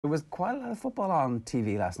There was quite a lot of football on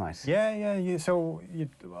TV last night. Yeah.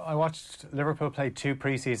 I watched Liverpool play 2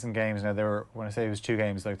 pre-season games. Now, they were, when I say it was 2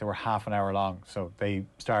 games, like they were half an hour long. So they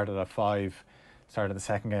started at 5, started the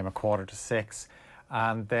second game at 5:45,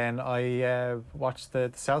 and then I watched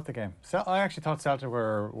the Celtic game. So I actually thought Celtic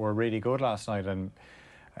were really good last night, and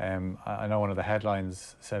I know one of the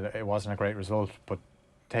headlines said it wasn't a great result, but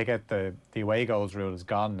take out the away goals rule is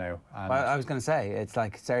gone now. And well, I was going to say, it's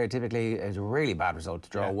like stereotypically it's a really bad result to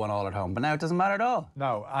draw 1-1 at home, but now it doesn't matter at all.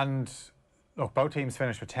 No, and look, both teams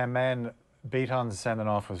finished with 10 men. Beaton's sending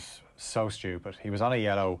off was so stupid. He was on a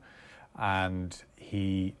yellow and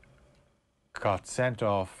he got sent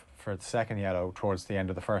off for the second yellow towards the end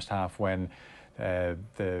of the first half when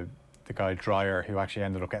the guy Dreyer, who actually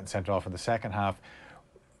ended up getting sent off in the second half,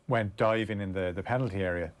 went diving in the penalty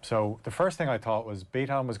area. So the first thing I thought was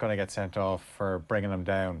Beaton was going to get sent off for bringing him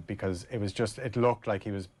down, because it looked like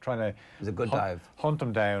he was trying to... It was a good dive. Hunt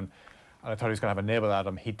him down, and I thought he was going to have a nibble at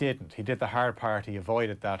him. He didn't. He did the hard part. He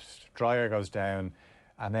avoided that. Dreyer goes down,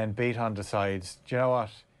 and then Beaton decides, do you know what?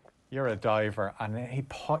 You're a diver. And he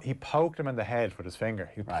poked him in the head with his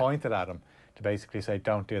finger. He pointed at him to basically say,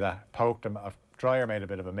 don't do that. Poked him. Dreyer made a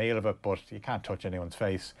bit of a meal of it, but you can't touch anyone's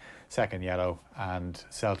face. Second yellow, and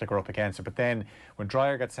Celtic are up against it. But then when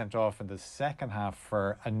Dreyer gets sent off in the second half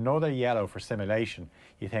for another yellow for simulation,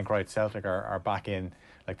 you think, right, Celtic are back in,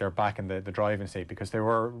 like they're back in the driving seat, because they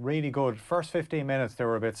were really good. First 15 minutes they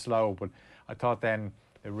were a bit slow, but I thought then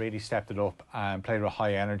they really stepped it up and played with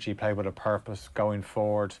high energy, played with a purpose going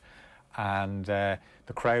forward. And the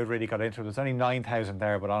crowd really got into it. There's only 9,000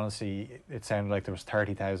 there, but honestly it sounded like there was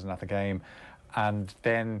 30,000 at the game. And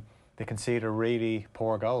then they concede a really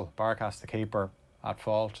poor goal. Barkas, the keeper, at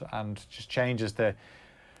fault, and just changes the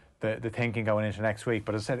thinking going into next week.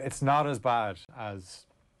 But as I said, it's not as bad as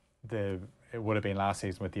it would have been last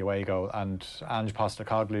season with the away goal. And Ange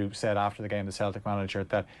Postecoglou said after the game, the Celtic manager,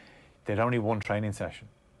 that they'd only one training session.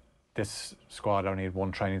 This squad only had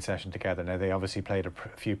one training session together. Now, they obviously played a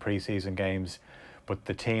few pre-season games, but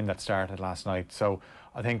the team that started last night. So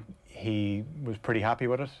I think he was pretty happy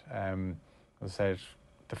with it. As I said,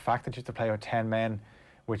 the fact that you have to play with 10 men,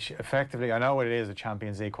 which effectively, I know it is a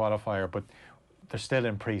Champions League qualifier, but they're still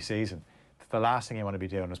in pre-season. The last thing you want to be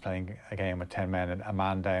doing is playing a game with 10 men and a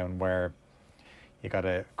man down, where you got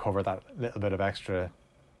to cover that little bit of extra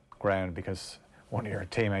ground because one of your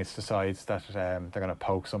teammates decides that they're going to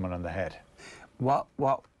poke someone on the head. What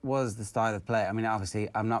was the style of play? I mean, obviously,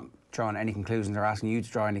 I'm not drawing any conclusions or asking you to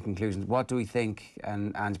draw any conclusions. What do we think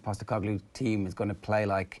an Ange Postecoglou team is going to play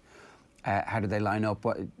like? How do they line up?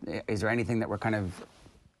 Is there anything that we're kind of,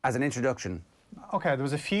 as an introduction? Okay, there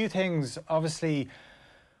was a few things, obviously.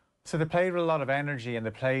 So they played with a lot of energy, and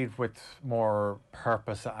they played with more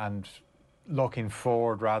purpose and looking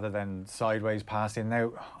forward rather than sideways passing.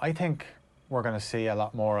 Now, I think we're going to see a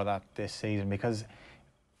lot more of that this season, because,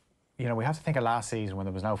 you know, we have to think of last season when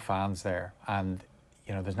there was no fans there, and,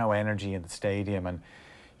 you know, there's no energy in the stadium, and,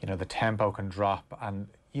 you know, the tempo can drop. And,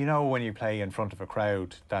 you know, when you play in front of a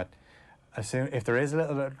crowd, that if there is a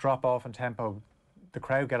little drop off in tempo, the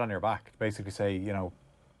crowd get on your back, basically say, you know,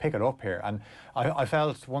 pick it up here. And I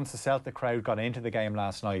felt once the Celtic crowd got into the game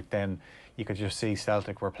last night, then you could just see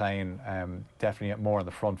Celtic were playing definitely more on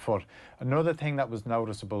the front foot. Another thing that was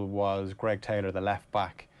noticeable was Greg Taylor, the left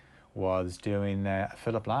back, was doing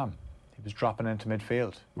Philip Lam. He was dropping into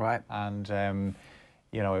midfield. Right. And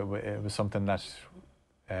you know, it was something that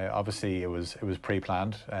obviously it was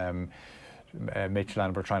pre-planned.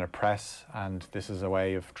 Midtjylland were trying to press, and this is a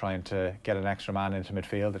way of trying to get an extra man into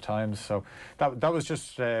midfield at times. So that was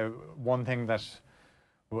just one thing that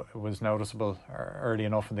was noticeable early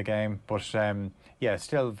enough in the game. But yeah,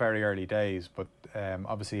 still very early days. But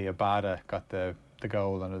obviously Abada got the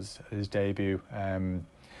goal on his debut.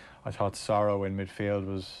 I thought Sorrow in midfield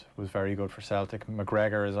was very good for Celtic.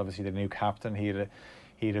 McGregor is obviously the new captain. He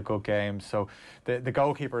had a good game. So the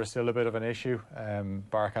goalkeeper is still a bit of an issue.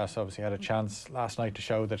 Barkas obviously had a chance last night to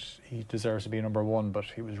show that he deserves to be number one, but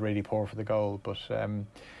he was really poor for the goal. But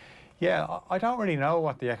yeah, I don't really know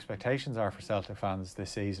what the expectations are for Celtic fans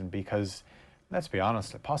this season, because let's be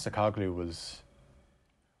honest, Postecoglou was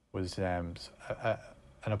an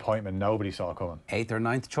appointment nobody saw coming. 8th or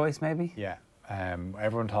 9th choice, maybe. Yeah.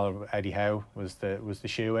 Everyone thought Eddie Howe was the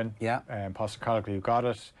shoe-in. Yeah. Postecoglou got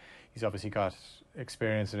it. He's obviously got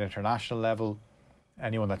experience at international level.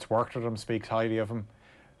 Anyone that's worked with him speaks highly of him.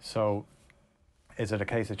 So is it a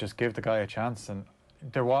case of just give the guy a chance? And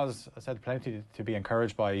there was, I said, plenty to be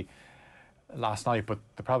encouraged by last night, but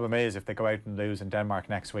the problem is if they go out and lose in Denmark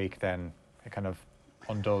next week, then it kind of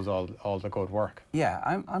undoes all the good work. Yeah,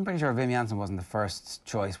 I'm pretty sure Wim Jansen wasn't the first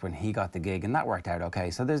choice when he got the gig, and that worked out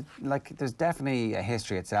okay. So there's definitely a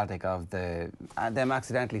history at Celtic of them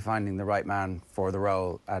accidentally finding the right man for the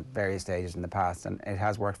role at various stages in the past, and it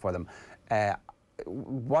has worked for them.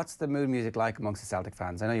 What's the mood music like amongst the Celtic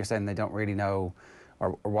fans? I know you're saying they don't really know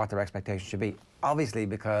or what their expectations should be. Obviously,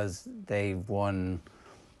 because they've won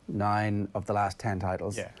 9 of the last 10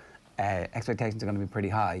 titles. Yeah. Expectations are going to be pretty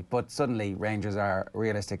high, but suddenly Rangers are a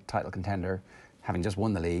realistic title contender, having just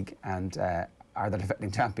won the league, and are the defending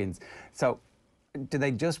champions. So do they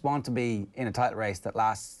just want to be in a title race that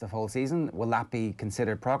lasts the whole season? Will that be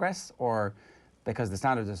considered progress, or because the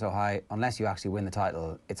standards are so high, unless you actually win the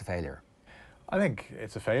title, it's a failure? I think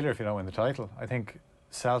it's a failure if you don't win the title. I think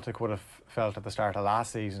Celtic would have felt at the start of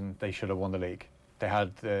last season they should have won the league. They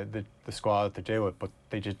had the squad to do it, but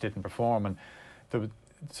they just didn't perform, and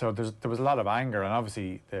so there was a lot of anger, and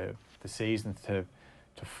obviously the season to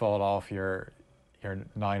fall off your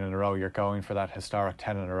 9 in a row, you're going for that historic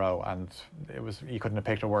 10 in a row, and you couldn't have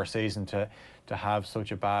picked a worse season to have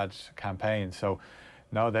such a bad campaign. So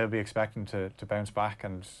no, they'll be expecting to bounce back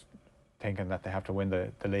and thinking that they have to win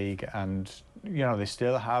the league, and they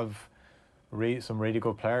still have some really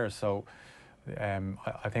good players. So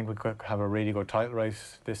I think we could have a really good title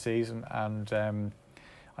race this season, and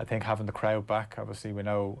I think having the crowd back, obviously we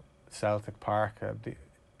know Celtic Park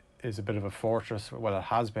is a bit of a fortress. Well, it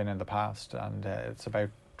has been in the past, and it's about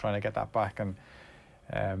trying to get that back. And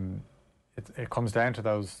it comes down to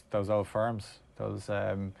those old firms. Those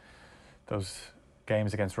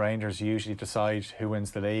games against Rangers usually decide who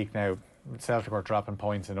wins the league. Now, Celtic were dropping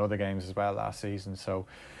points in other games as well last season, so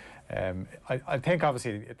I think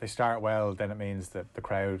obviously if they start well, then it means that the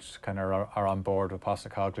crowd kind of are on board with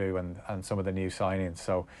Postecoglou and some of the new signings.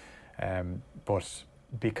 So, but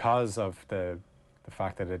because of the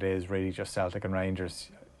fact that it is really just Celtic and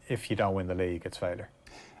Rangers, if you don't win the league, it's failure.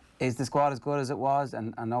 Is the squad as good as it was?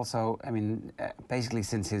 And also, I mean, basically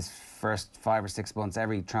since his first 5 or 6 months,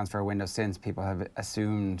 every transfer window since, people have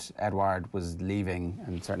assumed Edouard was leaving,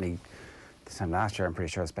 and certainly this time last year, I'm pretty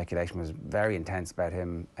sure the speculation was very intense about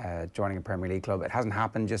him joining a Premier League club. It hasn't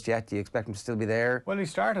happened just yet. Do you expect him to still be there? Well, he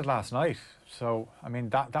started last night, so I mean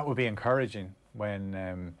that would be encouraging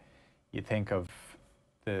when you think of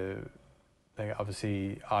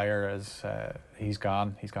obviously Ayer as he's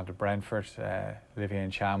gone to Brentford. Olivier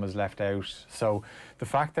Ncham was left out, so the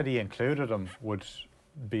fact that he included him would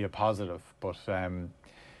be a positive. But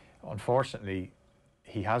unfortunately,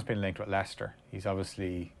 he has been linked with Leicester.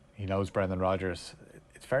 He knows Brendan Rodgers.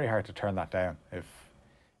 It's very hard to turn that down if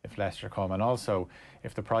Leicester come, and also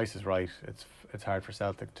if the price is right, it's hard for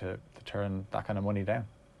Celtic to turn that kind of money down.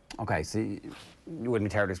 Okay, so you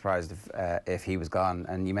wouldn't be terribly surprised if he was gone.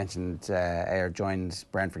 And you mentioned Ayer joined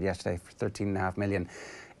Brentford yesterday for $13.5 million.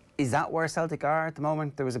 Is that where Celtic are at the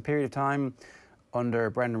moment? There was a period of time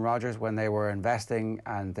under Brendan Rodgers when they were investing,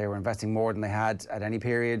 and they were investing more than they had at any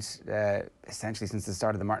period, essentially since the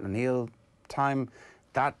start of the Martin O'Neill time.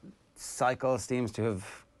 That cycle seems to have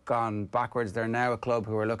gone backwards. They're now a club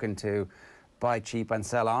who are looking to buy cheap and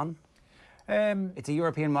sell on. It's a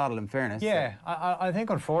European model, in fairness. Yeah, I think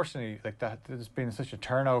unfortunately, like that, there's been such a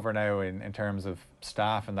turnover now in terms of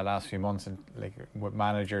staff in the last few months, and like with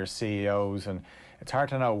managers, CEOs, and it's hard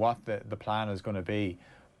to know what the plan is going to be.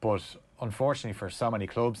 But unfortunately for so many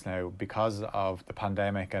clubs now, because of the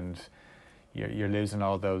pandemic, and you're losing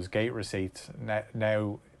all those gate receipts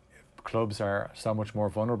now. Clubs are so much more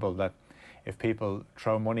vulnerable that if people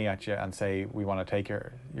throw money at you and say we want to take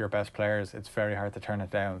your best players, it's very hard to turn it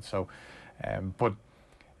down. So, but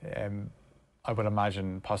I would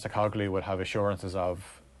imagine Postecoglou would have assurances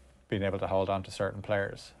of being able to hold on to certain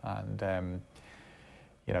players. And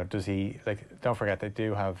does he, like? Don't forget they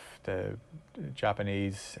do have the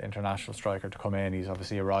Japanese international striker to come in. He's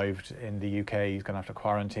obviously arrived in the UK. He's going to have to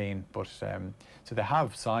quarantine, but so they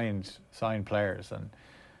have signed players. And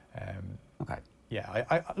okay. Yeah,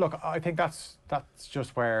 I think that's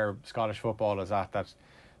just where Scottish football is at. That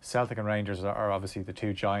Celtic and Rangers are obviously the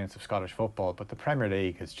two giants of Scottish football, but the Premier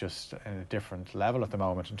League is just in a different level at the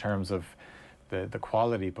moment in terms of the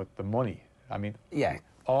quality, but the money. I mean, yeah,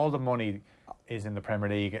 all the money is in the Premier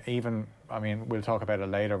League. Even, I mean, we'll talk about it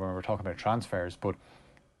later when we're talking about transfers, but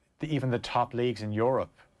even the top leagues in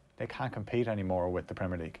Europe, they can't compete anymore with the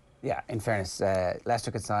Premier League. Yeah, in fairness,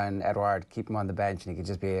 Leicester could sign Edouard, keep him on the bench, and he could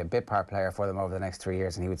just be a bit part player for them over the next 3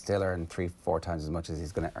 years, and he would still earn 3-4 times as much as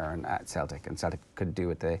he's going to earn at Celtic, and Celtic could do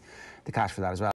with the cash for that as well.